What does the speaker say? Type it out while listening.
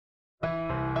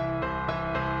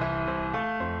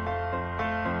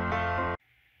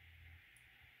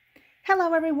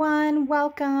Hello everyone,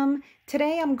 welcome.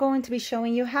 Today I'm going to be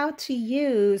showing you how to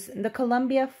use the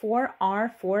Columbia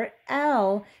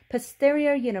 4R4L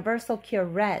posterior universal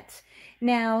curette.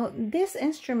 Now this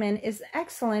instrument is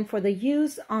excellent for the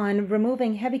use on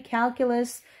removing heavy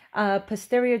calculus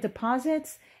posterior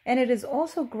deposits, and it is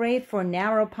also great for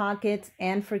narrow pockets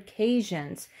and for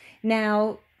occasions.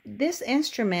 Now this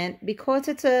instrument, because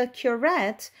it's a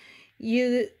curette,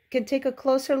 you can take a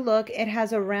closer look. It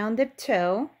has a rounded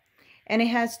toe and it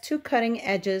has two cutting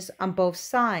edges on both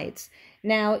sides.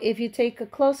 Now, if you take a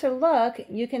closer look,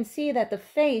 you can see that the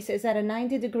face is at a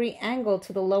 90-degree angle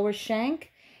to the lower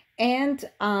shank, and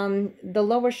the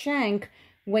lower shank,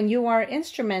 when you are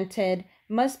instrumented,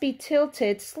 must be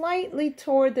tilted slightly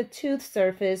toward the tooth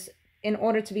surface in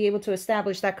order to be able to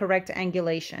establish that correct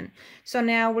angulation. So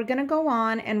now we're going to go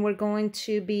on and we're going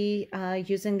to be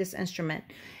using this instrument.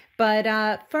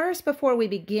 But first, before we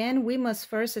begin, we must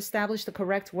first establish the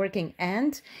correct working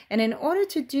end. And in order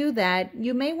to do that,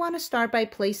 you may want to start by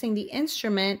placing the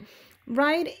instrument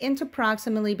right into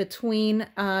proximally between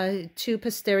two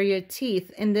posterior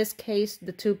teeth, in this case,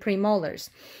 the two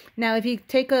premolars. Now, if you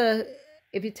take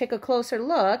a closer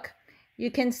look,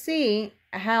 you can see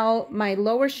how my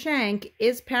lower shank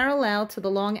is parallel to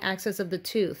the long axis of the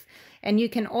tooth. And you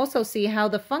can also see how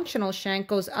the functional shank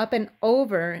goes up and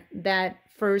over that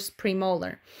first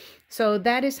premolar. So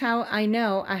that is how I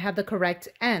know I have the correct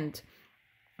end.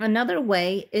 Another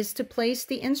way is to place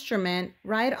the instrument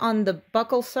right on the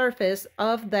buccal surface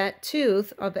of that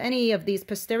tooth, of any of these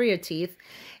posterior teeth,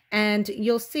 and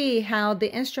you'll see how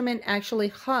the instrument actually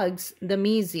hugs the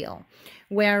mesial.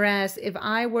 Whereas if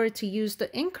I were to use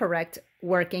the incorrect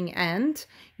working end,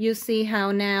 you see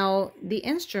how now the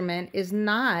instrument is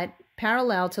not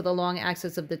parallel to the long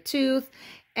axis of the tooth,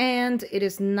 and it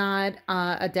is not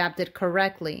adapted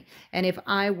correctly. And if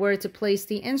I were to place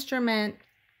the instrument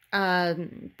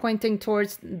pointing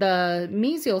towards the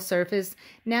mesial surface,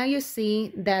 now you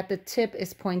see that the tip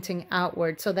is pointing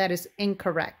outward, so that is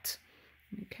incorrect.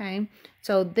 Okay,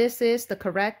 so this is the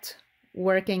correct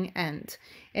working end.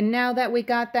 And now that we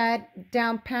got that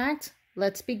down packed,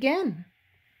 let's begin.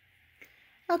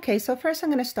 Okay, so first I'm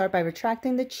going to start by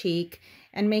retracting the cheek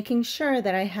and making sure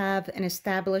that I have an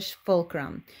established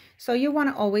fulcrum. So you want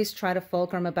to always try to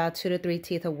fulcrum about 2 to 3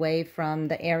 teeth away from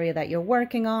the area that you're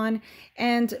working on.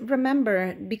 And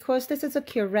remember, because this is a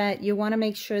curette, you want to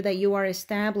make sure that you are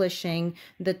establishing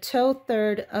the toe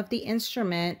third of the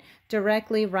instrument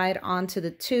directly right onto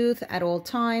the tooth at all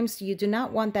times. You do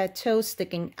not want that toe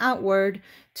sticking outward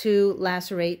to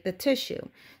lacerate the tissue.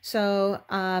 So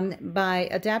by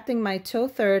adapting my toe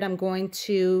third, I'm going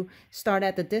to start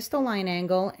at the distal line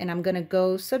angle, and I'm going to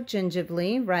go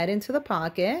subgingivally right into the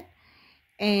pocket,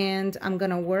 and I'm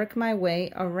going to work my way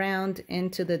around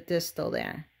into the distal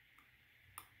there.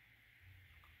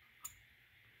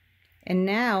 And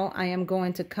now I am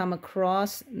going to come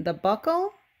across the buccal,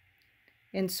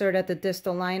 insert at the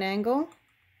distal line angle,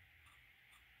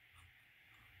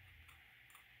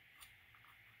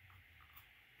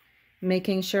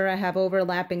 making sure I have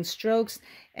overlapping strokes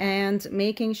and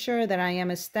making sure that I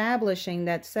am establishing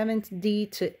that 70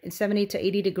 to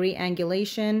 80 degree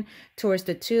angulation towards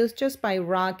the tooth just by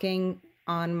rocking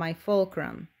on my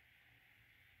fulcrum.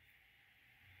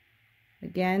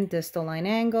 Again, distal line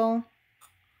angle.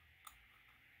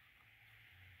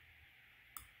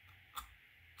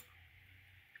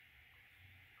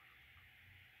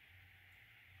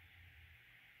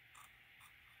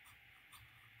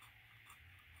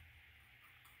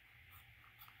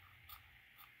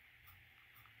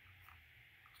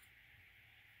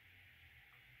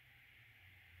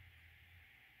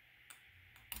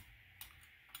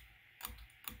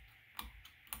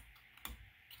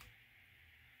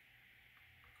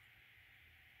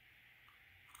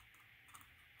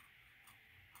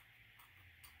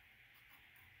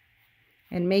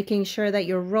 And making sure that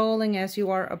you're rolling as you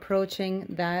are approaching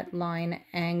that line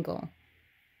angle.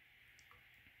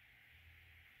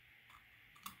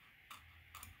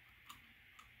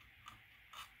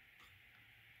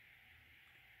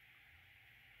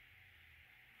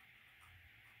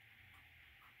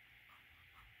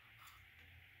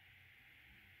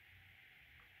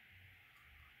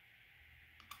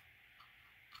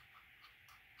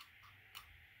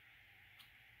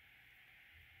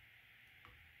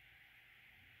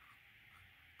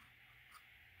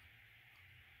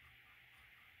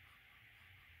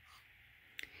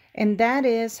 And that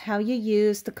is how you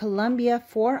use the Columbia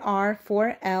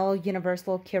 4R4L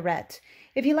Universal Curette.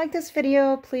 If you like this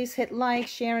video, please hit like,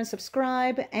 share, and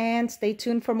subscribe, and stay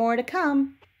tuned for more to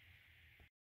come.